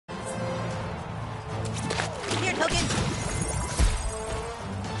Here, Token.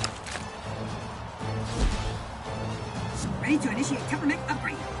 Ready to initiate temperament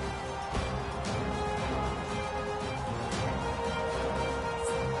upgrade.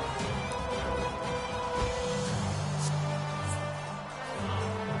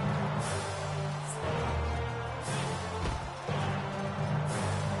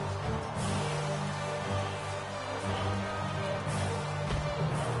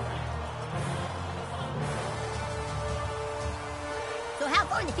 So how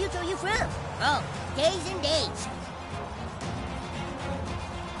far in the future are you from? Oh, Days and days.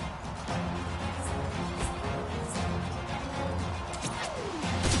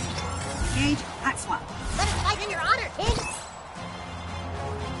 Engage hot swap. Let us fight in your honor, King.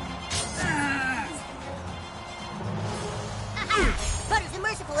 Aha! Butters and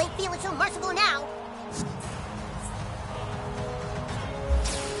Merciful ain't feeling so merciful now.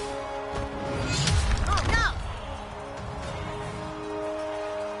 Oh, no!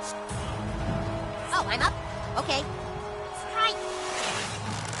 Oh, I'm up? Okay. Strike!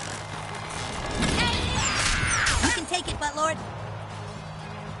 you can take it, Buttlord.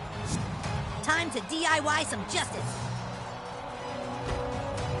 Time to DIY some justice.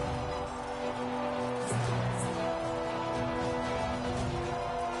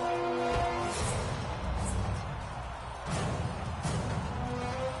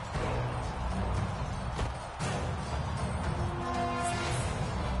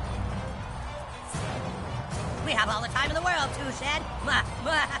 We have all the time in the world, too, Shed.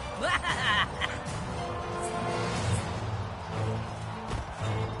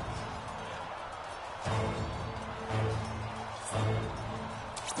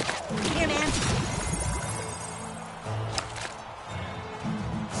 Here, man.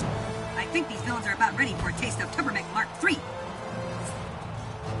 I think these villains are about ready for a taste of Tubbermech Mark III.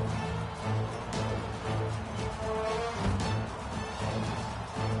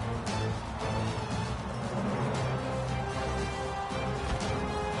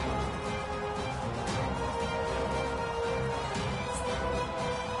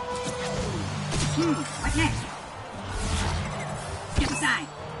 What next? Step aside.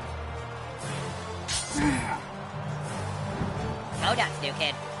 Go nuts, new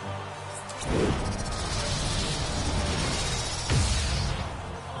kid.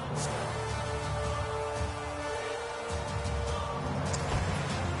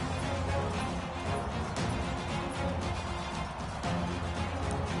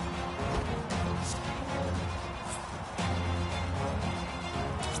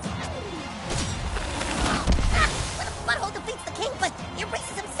 Butthole defeats the king, but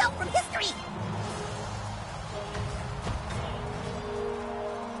erases himself from history!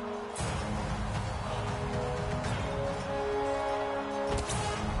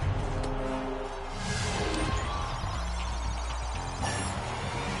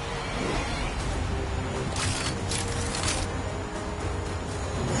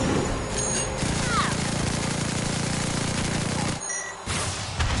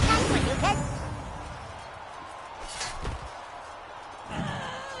 Nice one, new kid!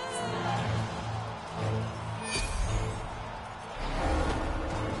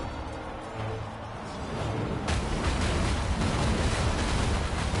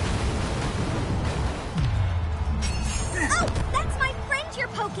 Oh, that's my friend you're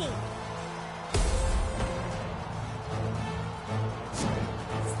poking!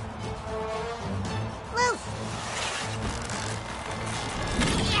 Loose!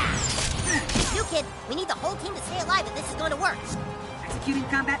 Yeah! You kid, we need the whole team to stay alive if this is going to work. Executing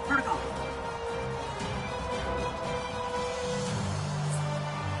combat protocol.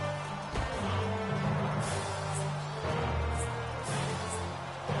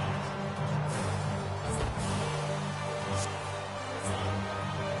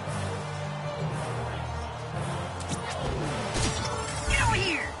 Get over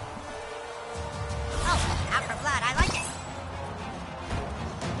here! Oh, out for blood. I like it.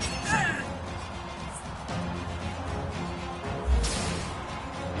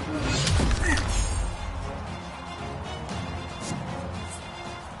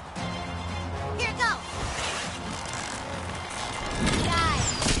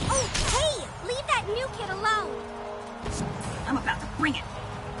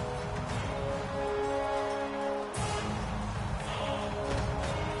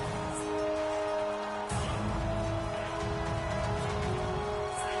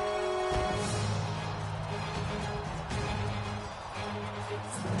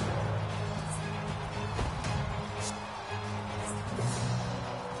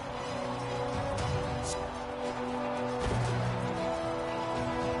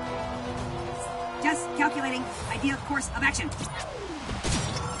 Yes, calculating. Ideal course of action.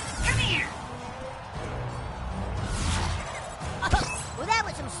 Come here! Oh, well, that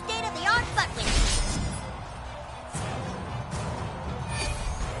was some state-of-the-art butt whipping.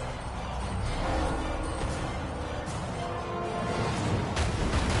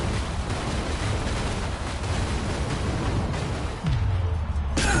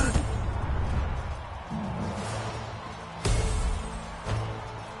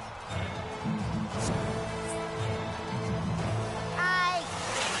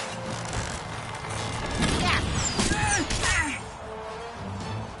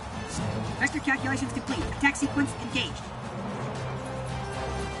 Vector calculations complete. Attack sequence engaged.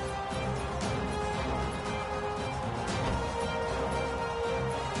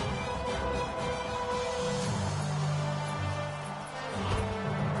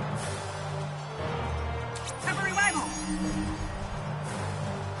 Time for revival!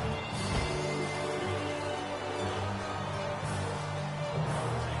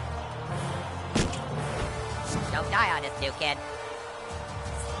 Don't die on us, new kid.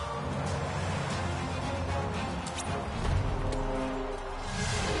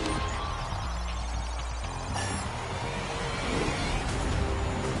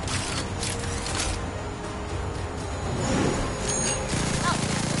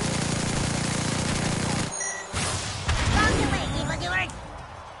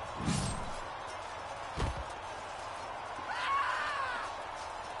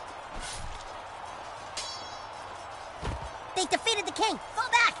 They defeated the king. Fall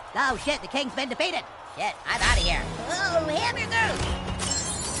back. Oh shit, the king's been defeated. Shit, I'm out of here. Oh, hamburger.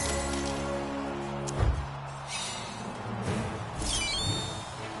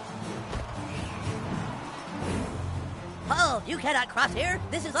 Oh, you cannot cross here.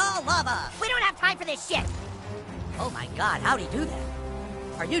 This is all lava. We don't have time for this shit. Oh my god, how'd he do that?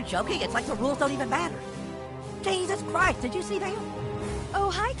 Are you joking? It's like the rules don't even matter. Jesus Christ, did you see that? Oh,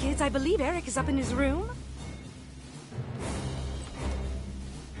 hi, kids. I believe Eric is up in his room.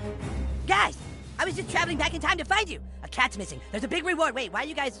 Guys, I was just traveling back in time to find you. A cat's missing. There's a big reward. Wait, why are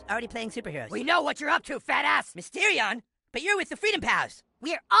you guys already playing superheroes? We know what you're up to, fat ass! Mysterion? But you're with the Freedom Pals.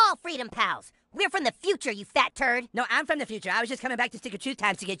 We're all Freedom Pals. We're from the future, you fat turd. No, I'm from the future. I was just coming back to Stick of Truth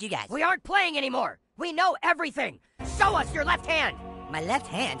times to get you guys. We aren't playing anymore! We know everything! Show us your left hand! My left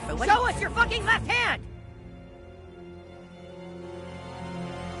hand? For what? Show us your fucking left hand!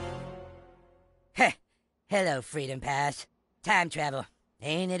 Heh. Hello, Freedom Pass. Time travel.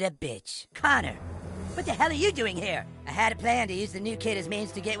 Ain't it a bitch? Connor, what the hell are you doing here? I had a plan to use the new kid as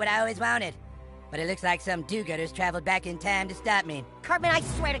means to get what I always wanted. But it looks like some do-gooders traveled back in time to stop me. Cartman, I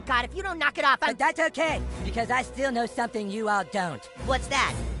swear to God, if you don't knock it off, But that's okay, because I still know something you all don't. What's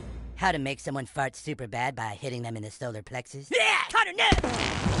that? How to make someone fart super bad by hitting them in the solar plexus. Yeah! Connor, no!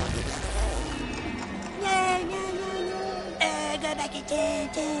 Go back in time.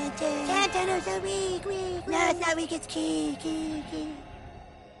 Time so weak. No, it's not weak, it's key.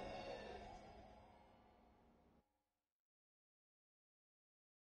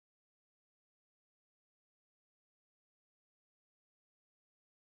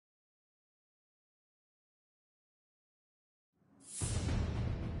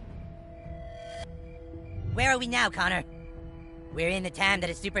 Where are we now, Connor? We're in the time that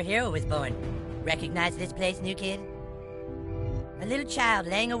a superhero was born. Recognize this place, new kid? A little child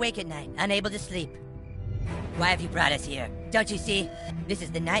laying awake at night, unable to sleep. Why have you brought us here? Don't you see? This is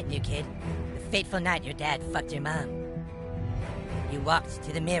the night, new kid. The fateful night your dad fucked your mom. You walked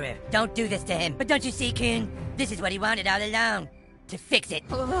to the mirror. Don't do this to him. But don't you see, Coon? This is what he wanted all along. To fix it.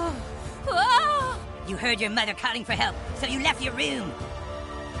 You heard your mother calling for help, so you left your room.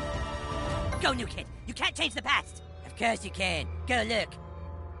 Go, new kid. You can't change the past. Of course you can. Go look.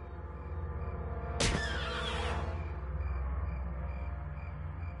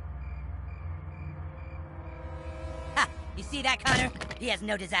 Ha! You see that, Connor? He has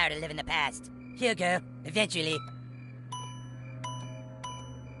no desire to live in the past. He'll go, eventually.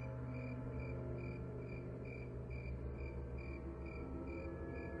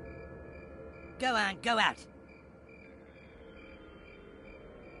 Go on, go out.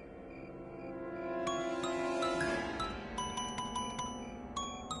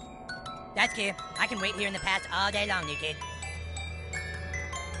 That's clear. I can wait here in the past all day long, new kid.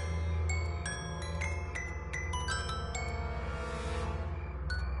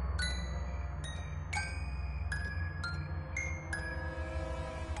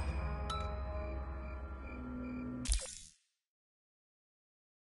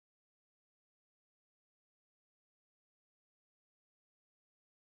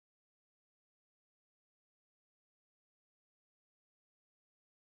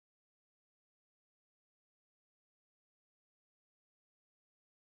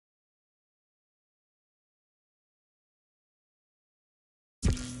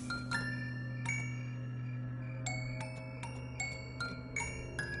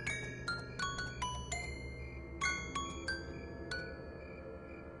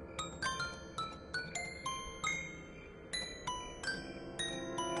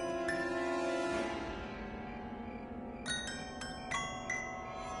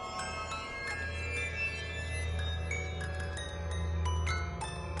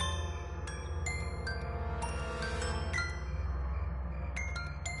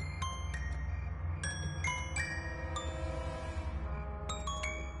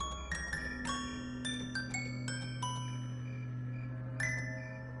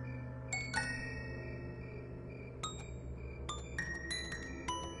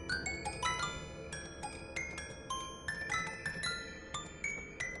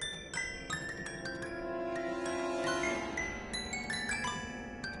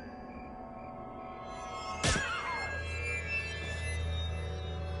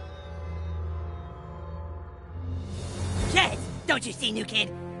 Don't you see, new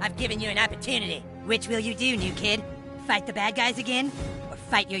kid? I've given you an opportunity. Which will you do, new kid? Fight the bad guys again? Or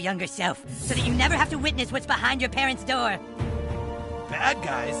fight your younger self, so that you never have to witness what's behind your parents' door? Bad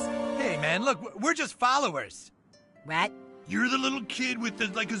guys? Hey, man, look, we're just followers. What? You're the little kid with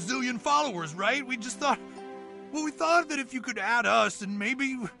like a zillion followers, right? We just thought... Well, we thought that if you could add us, and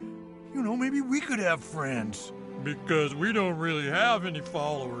maybe... maybe we could have friends. Because we don't really have any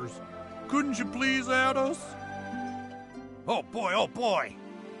followers. Couldn't you please add us? Oh boy, oh boy.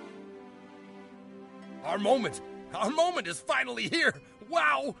 Our moment is finally here.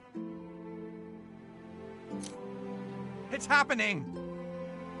 Wow. It's happening.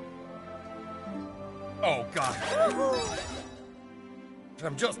 Oh, God.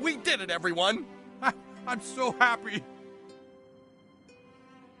 We did it, everyone. I'm so happy.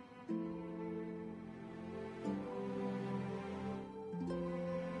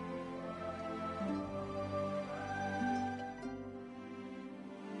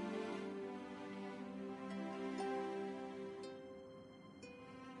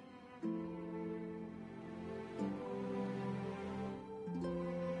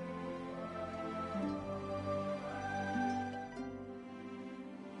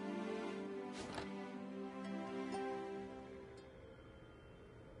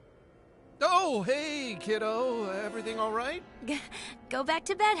 Oh, hey, kiddo. Everything all right? Go back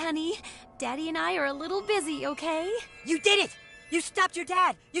to bed, honey. Daddy and I are a little busy, okay? You did it! You stopped your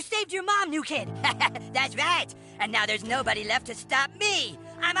dad! You saved your mom, new kid! That's right! And now there's nobody left to stop me!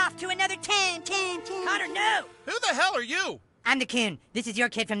 I'm off to another 10. Connor, no! Who the hell are you? I'm the Coon. This is your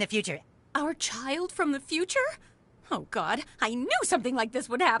kid from the future. Our child from the future? Oh, God. I knew something like this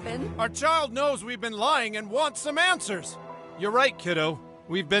would happen. Our child knows we've been lying and wants some answers. You're right, kiddo.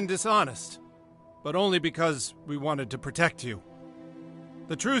 We've been dishonest. But only because we wanted to protect you.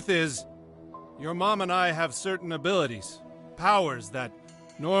 The truth is, your mom and I have certain abilities, powers that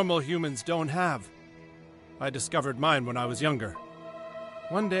normal humans don't have. I discovered mine when I was younger.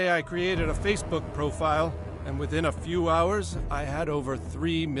 One day I created a Facebook profile, and within a few hours, I had over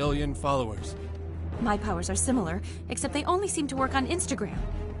 3 million followers. My powers are similar, except they only seem to work on Instagram.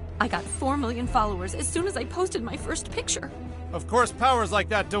 I got 4 million followers as soon as I posted my first picture. Of course, powers like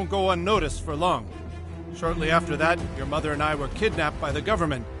that don't go unnoticed for long. Shortly after that, your mother and I were kidnapped by the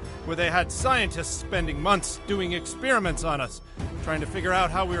government, where they had scientists spending months doing experiments on us, trying to figure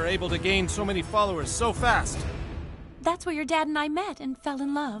out how we were able to gain so many followers so fast. That's where your dad and I met and fell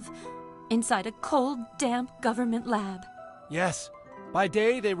in love. Inside a cold, damp government lab. Yes, by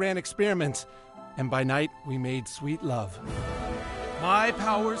day they ran experiments, and by night we made sweet love. My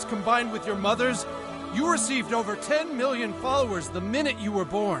powers combined with your mother's, you received over 10 million followers the minute you were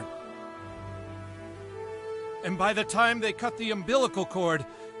born. And by the time they cut the umbilical cord,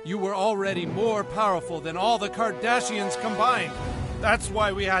 you were already more powerful than all the Kardashians combined. That's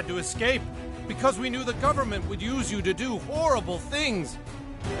why we had to escape, because we knew the government would use you to do horrible things.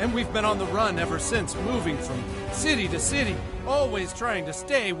 And we've been on the run ever since, moving from city to city, always trying to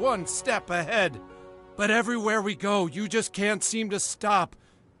stay one step ahead. But everywhere we go, you just can't seem to stop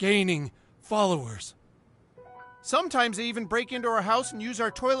gaining followers. Sometimes they even break into our house and use our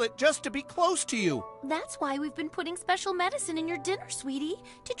toilet just to be close to you. That's why we've been putting special medicine in your dinner, sweetie,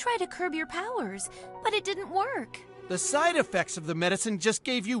 to try to curb your powers. But it didn't work. The side effects of the medicine just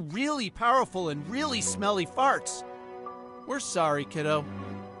gave you really powerful and really smelly farts. We're sorry, kiddo.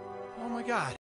 Oh my God.